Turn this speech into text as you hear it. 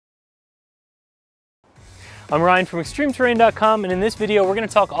I'm Ryan from ExtremeTerrain.com, and in this video we're going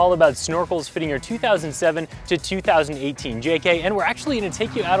to talk all about snorkels fitting your 2007 to 2018 JK, and we're actually going to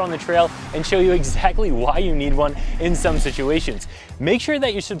take you out on the trail and show you exactly why you need one in some situations. Make sure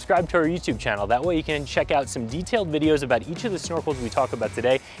that you're subscribed to our YouTube channel, that way you can check out some detailed videos about each of the snorkels we talk about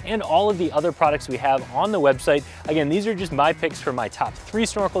today and all of the other products we have on the website. Again, these are just my picks for my top 3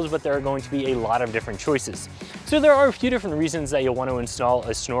 snorkels, but there are going to be a lot of different choices. So there are a few different reasons that you'll want to install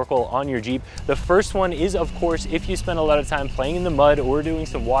a snorkel on your Jeep. The first one is, of course, if you spend a lot of time playing in the mud or doing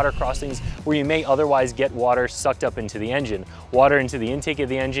some water crossings where you may otherwise get water sucked up into the engine. Water into the intake of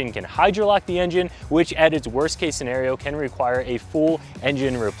the engine can hydrolock the engine, which at its worst case scenario can require a full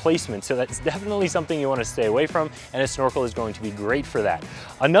engine replacement. So that's definitely something you want to stay away from, and a snorkel is going to be great for that.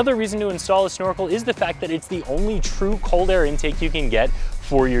 Another reason to install a snorkel is the fact that it's the only true cold air intake you can get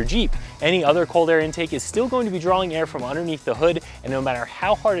for your Jeep. Any other cold air intake is still going to be drawing air from underneath the hood, and no matter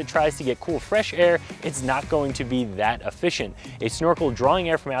how hard it tries to get cool fresh air, it's not going to be that efficient. A snorkel drawing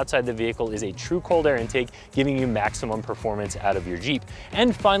air from outside the vehicle is a true cold air intake, giving you maximum performance out of your Jeep.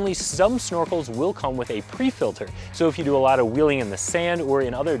 And finally, some snorkels will come with a pre-filter. So if you do a lot of wheeling in the sand or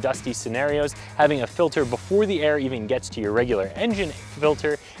in other dusty scenarios, having a filter before the air even gets to your regular engine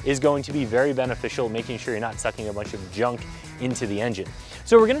filter is going to be very beneficial, making sure you're not sucking a bunch of junk into the engine.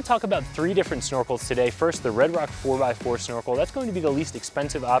 So we're going to talk about 3 different snorkels today. First, the RedRock 4x4 snorkel. That's going to be the least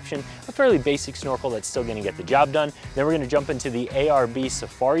expensive option, a fairly basic snorkel that's still going to get the job done. Then we're going to jump into the ARB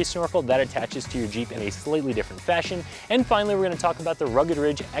Safari snorkel that attaches to your Jeep in a slightly different fashion. And finally, we're going to talk about the Rugged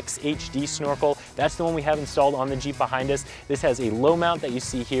Ridge XHD snorkel. That's the one we have installed on the Jeep behind us. This has a low mount that you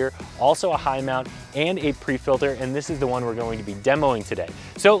see here, also a high mount, and a pre-filter, and this is the one we're going to be demoing today.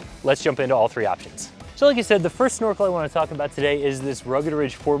 So let's jump into all 3 options. So like I said, the first snorkel I want to talk about today is this Rugged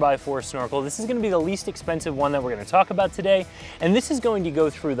Ridge 4x4 snorkel. This is going to be the least expensive one that we're going to talk about today. And this is going to go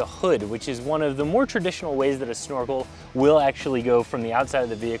through the hood, which is one of the more traditional ways that a snorkel will actually go from the outside of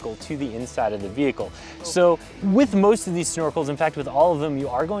the vehicle to the inside of the vehicle. So with most of these snorkels, in fact with all of them, you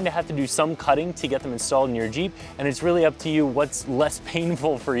are going to have to do some cutting to get them installed in your Jeep. And it's really up to you what's less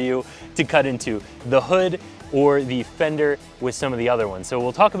painful for you to cut into, the hood or the fender with some of the other ones. So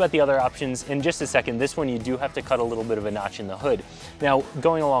we'll talk about the other options in just a second. This one you do have to cut a little bit of a notch in the hood. Now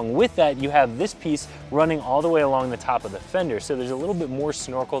going along with that, you have this piece running all the way along the top of the fender, so there's a little bit more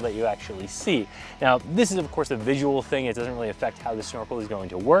snorkel that you actually see. Now this is of course a visual thing, it doesn't really affect how the snorkel is going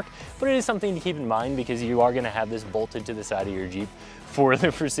to work, but it is something to keep in mind because you are going to have this bolted to the side of your Jeep for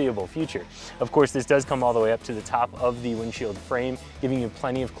the foreseeable future. Of course, this does come all the way up to the top of the windshield frame, giving you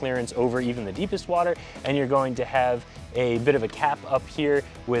plenty of clearance over even the deepest water, and you're going to have a bit of a cap up here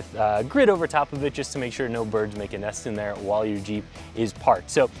with grid over top of it just to make sure no birds make a nest in there while your Jeep is parked.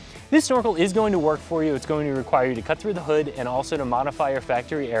 So this snorkel is going to work for you. It's going to require you to cut through the hood and also to modify your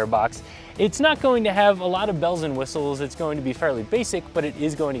factory air box. It's not going to have a lot of bells and whistles. It's going to be fairly basic, but it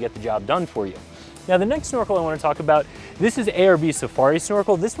is going to get the job done for you. Now the next snorkel I want to talk about, this is ARB Safari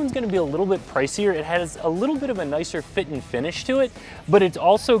snorkel. This one's going to be a little bit pricier. It has a little bit of a nicer fit and finish to it, but it's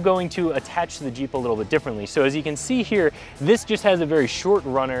also going to attach to the Jeep a little bit differently. So as you can see here, this just has a very short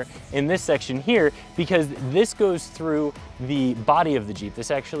runner in this section here because this goes through the body of the Jeep.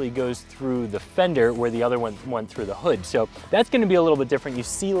 This actually goes through the fender where the other one went through the hood. So that's going to be a little bit different. You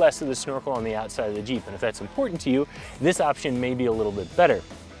see less of the snorkel on the outside of the Jeep, and if that's important to you, this option may be a little bit better.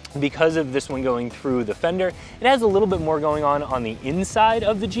 Because of this one going through the fender, it has a little bit more going on the inside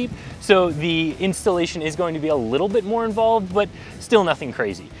of the Jeep, so the installation is going to be a little bit more involved, but still nothing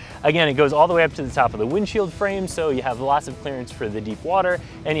crazy. Again, it goes all the way up to the top of the windshield frame, so you have lots of clearance for the deep water,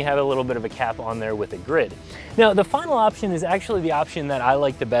 and you have a little bit of a cap on there with a grid. Now, the final option is actually the option that I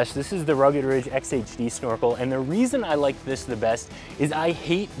like the best. This is the Rugged Ridge XHD snorkel, and the reason I like this the best is I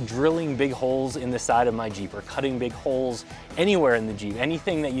hate drilling big holes in the side of my Jeep or cutting big holes anywhere in the Jeep,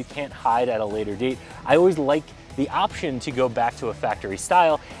 anything that you can't hide at a later date. I always like the option to go back to a factory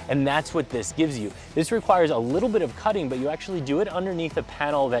style, and that's what this gives you. This requires a little bit of cutting, but you actually do it underneath a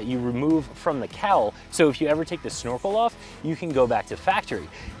panel that you remove from the cowl, so if you ever take the snorkel off, you can go back to factory.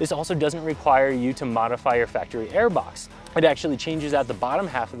 This also doesn't require you to modify your factory air box. It actually changes out the bottom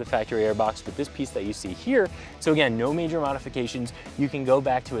half of the factory air box with this piece that you see here. So again, no major modifications. You can go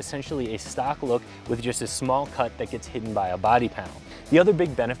back to essentially a stock look with just a small cut that gets hidden by a body panel. The other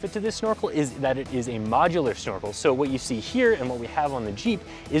big benefit to this snorkel is that it is a modular snorkel. So what you see here and what we have on the Jeep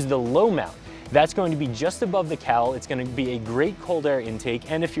is the low mount. That's going to be just above the cowl. It's going to be a great cold air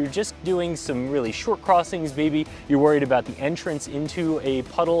intake, and if you're just doing some really short crossings, maybe you're worried about the entrance into a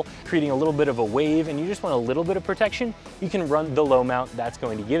puddle creating a little bit of a wave and you just want a little bit of protection, you can run the low mount. That's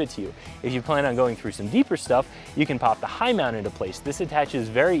going to give it to you. If you plan on going through some deeper stuff, you can pop the high mount into place. This attaches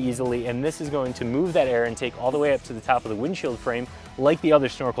very easily, and this is going to move that air intake all the way up to the top of the windshield frame like the other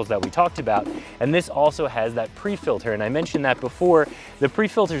snorkels that we talked about. And this also has that pre-filter, and I mentioned that before. The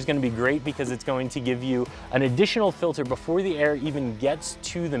pre-filter is going to be great because it's going to give you an additional filter before the air even gets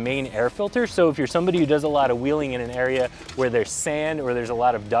to the main air filter. So if you're somebody who does a lot of wheeling in an area where there's sand or there's a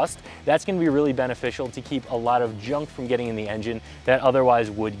lot of dust, that's going to be really beneficial to keep a lot of junk from getting in the engine that otherwise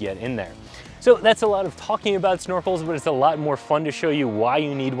would get in there. So that's a lot of talking about snorkels, but it's a lot more fun to show you why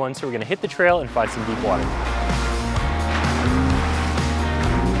you need one. So we're going to hit the trail and find some deep water.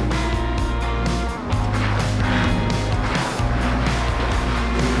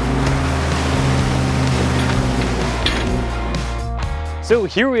 So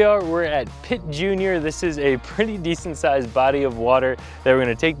here we are, we're at Pit Junior. This is a pretty decent sized body of water that we're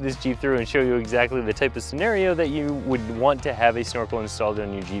gonna take this Jeep through and show you exactly the type of scenario that you would want to have a snorkel installed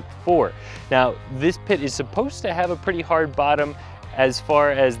on your Jeep for. Now, this pit is supposed to have a pretty hard bottom as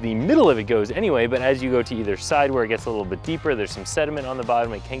far as the middle of it goes anyway, but as you go to either side where it gets a little bit deeper, there's some sediment on the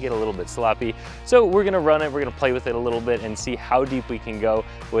bottom, it can get a little bit sloppy. So we're gonna run it, we're gonna play with it a little bit and see how deep we can go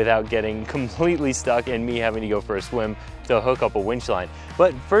without getting completely stuck and me having to go for a swim to hook up a winch line.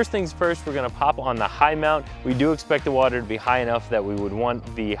 But first things first, we're gonna pop on the high mount. We do expect the water to be high enough that we would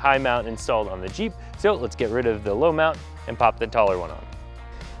want the high mount installed on the Jeep. So let's get rid of the low mount and pop the taller one on.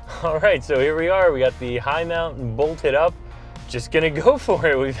 All right, so here we are. We got the high mount bolted up. Just gonna go for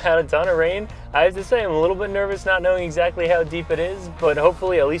it. We've had a ton of rain. I have to say, I'm a little bit nervous not knowing exactly how deep it is, but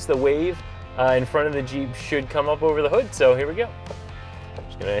hopefully at least the wave in front of the Jeep should come up over the hood. So here we go.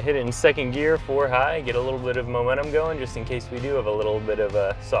 Just gonna hit it in second gear, 4 high, get a little bit of momentum going just in case we do have a little bit of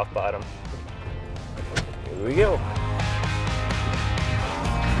a soft bottom. Here we go.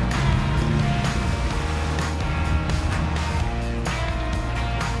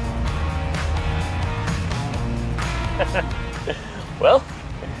 Well,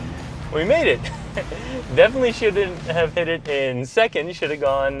 we made it. Definitely shouldn't have hit it in second, should have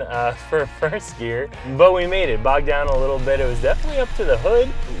gone for first gear, but we made it. Bogged down a little bit. It was definitely up to the hood,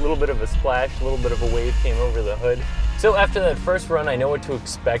 a little bit of a splash, a little bit of a wave came over the hood. So after that first run, I know what to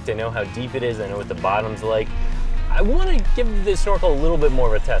expect. I know how deep it is. I know what the bottom's like. I want to give the snorkel a little bit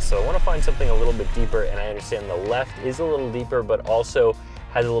more of a test, so I want to find something a little bit deeper, and I understand the left is a little deeper, but also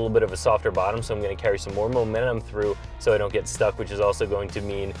has a little bit of a softer bottom, so I'm going to carry some more momentum through so I don't get stuck, which is also going to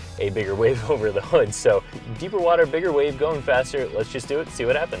mean a bigger wave over the hood. So deeper water, bigger wave, going faster. Let's just do it, see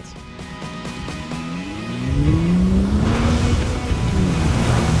what happens.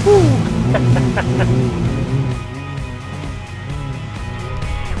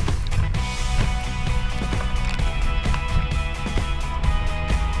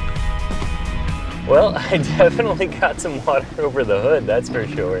 Well, I definitely got some water over the hood, that's for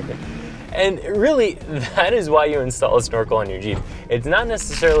sure. And really, that is why you install a snorkel on your Jeep. It's not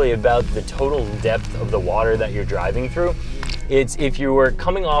necessarily about the total depth of the water that you're driving through. It's if you were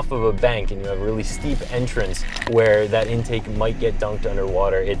coming off of a bank and you have a really steep entrance where that intake might get dunked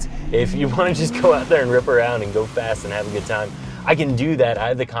underwater. It's if you want to just go out there and rip around and go fast and have a good time, I can do that. I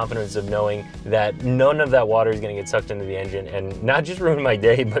have the confidence of knowing that none of that water is going to get sucked into the engine and not just ruin my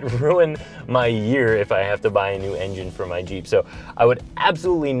day, but ruin my year if I have to buy a new engine for my Jeep. So I would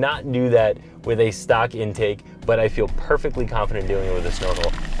absolutely not do that with a stock intake, but I feel perfectly confident doing it with a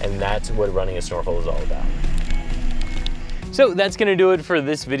snorkel, and that's what running a snorkel is all about. So that's gonna do it for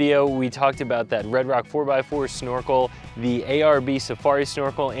this video. We talked about that RedRock 4x4 snorkel, the ARB Safari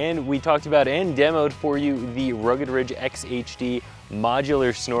snorkel, and we talked about and demoed for you the Rugged Ridge XHD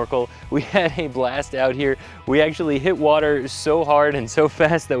modular snorkel. We had a blast out here. We actually hit water so hard and so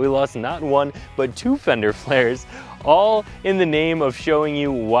fast that we lost not one, but 2 fender flares, all in the name of showing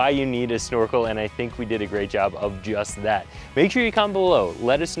you why you need a snorkel, and I think we did a great job of just that. Make sure you comment below.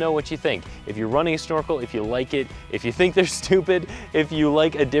 Let us know what you think. If you're running a snorkel, if you like it, if you think they're stupid, if you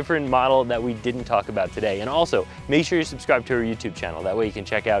like a different model that we didn't talk about today. And also, make sure you subscribe to our YouTube channel. That way you can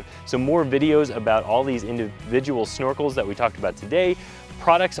check out some more videos about all these individual snorkels that we talked about today,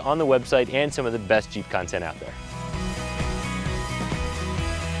 products on the website, and some of the best Jeep content out there.